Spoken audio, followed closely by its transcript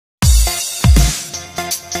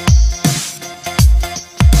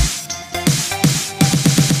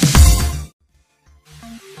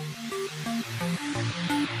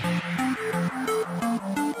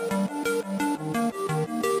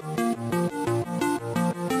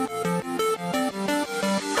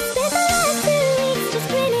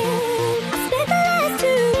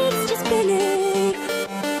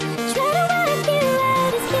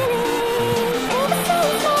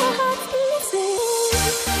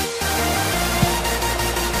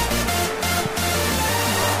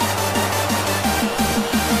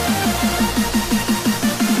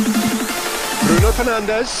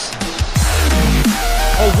Fernandez.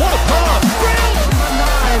 Oh, what a pass! Brilliant!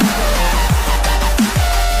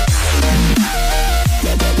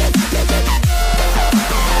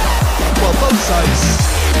 Well, both sides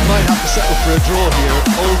might have to settle for a draw here,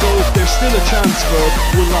 although there's still a chance for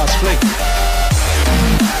one last flick.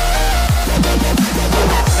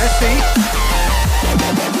 Messi.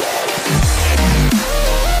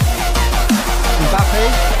 Mbappe.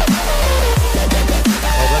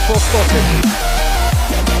 Oh, that's well spotted.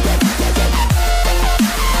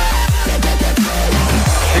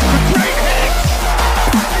 It could break it!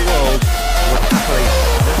 The world would happily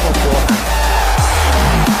live on beforehand.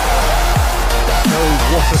 So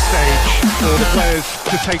what a stage for the players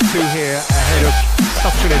to take to here ahead of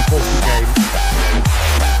such an important game.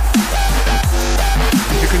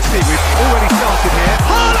 As you can see, we've already started here.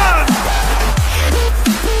 Haaland!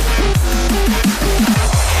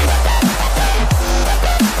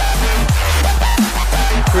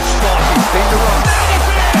 Good start, he's seen the run. Now the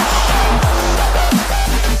finish!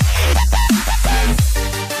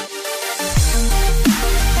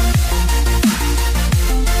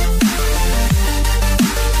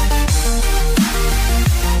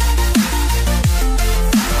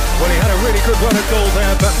 Well, he had a really good run at goal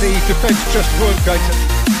there, but the defence just weren't going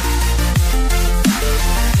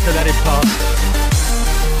to let him pass.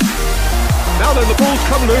 Now then, the ball's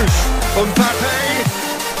come loose.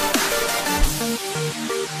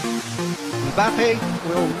 Mbappe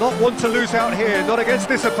will not want to lose out here, not against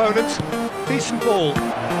this opponent. Decent ball.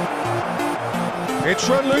 It's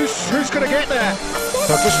run loose, who's going to get there?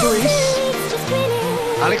 Douglas Luiz.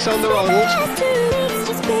 Alexander-Arnold.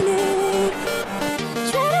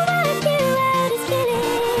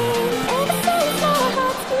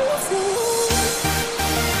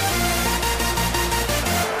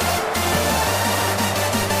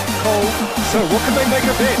 Cole. So what can they make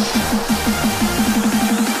of this?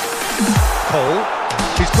 Cole,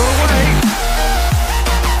 he's got away.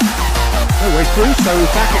 No way through, so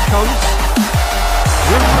back it comes.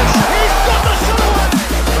 Ruthless, he's got the shot away!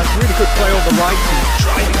 That's really good play on the right, he's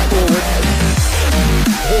driving forward.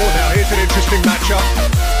 Oh, now here's an interesting matchup.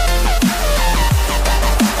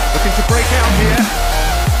 Looking to break out here.